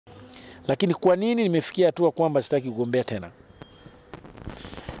Lakini kwa nini nimefikia hatua kwamba sitaki kugombea tena?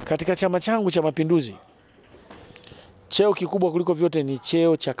 Katika chama changu cha Mapinduzi, cheo kikubwa kuliko vyote ni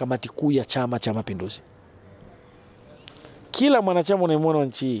cheo cha kamati kuu ya Chama cha Mapinduzi. Kila mwanachama unayemwona wa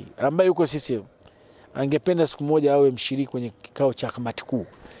nchi hii ambaye yuko CCM angependa siku moja awe mshiriki kwenye kikao cha kamati kuu,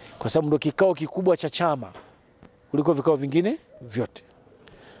 kwa sababu ndio kikao kikubwa cha chama kuliko vikao vingine vyote.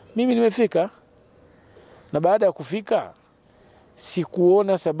 Mimi nimefika, na baada ya kufika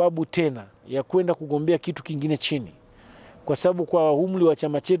sikuona sababu tena ya kwenda kugombea kitu kingine chini, kwa sababu kwa umri wa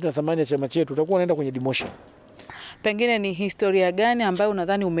chama chetu na thamani ya chama chetu utakuwa unaenda kwenye demotion. Pengine ni historia gani ambayo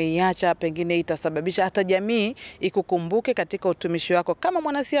unadhani umeiacha pengine itasababisha hata jamii ikukumbuke katika utumishi wako kama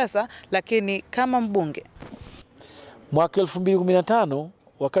mwanasiasa lakini kama mbunge? Mwaka 2015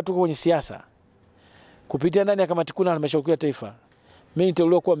 wakati uko kwenye siasa, kupitia ndani ya kamati kuu na halmashauri ya taifa, mimi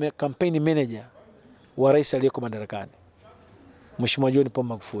niteuliwa kuwa campaign manager wa rais aliyeko madarakani, Mheshimiwa John Pombe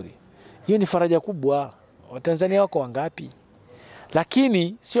Magufuli. Hiyo ni faraja kubwa. Watanzania wako wangapi?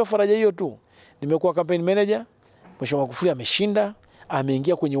 Lakini sio faraja hiyo tu. Nimekuwa campaign manager, Mheshimiwa Magufuli ameshinda,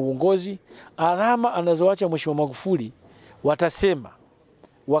 ameingia kwenye uongozi. Alama anazoacha Mheshimiwa Magufuli watasema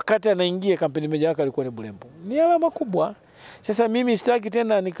wakati anaingia campaign manager wake alikuwa ni Bulembo. Ni alama kubwa. Sasa mimi sitaki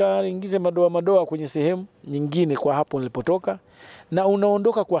tena nikaingize madoa kwenye sehemu nyingine kwa hapo nilipotoka, na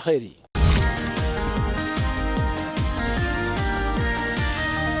unaondoka kwa kheri.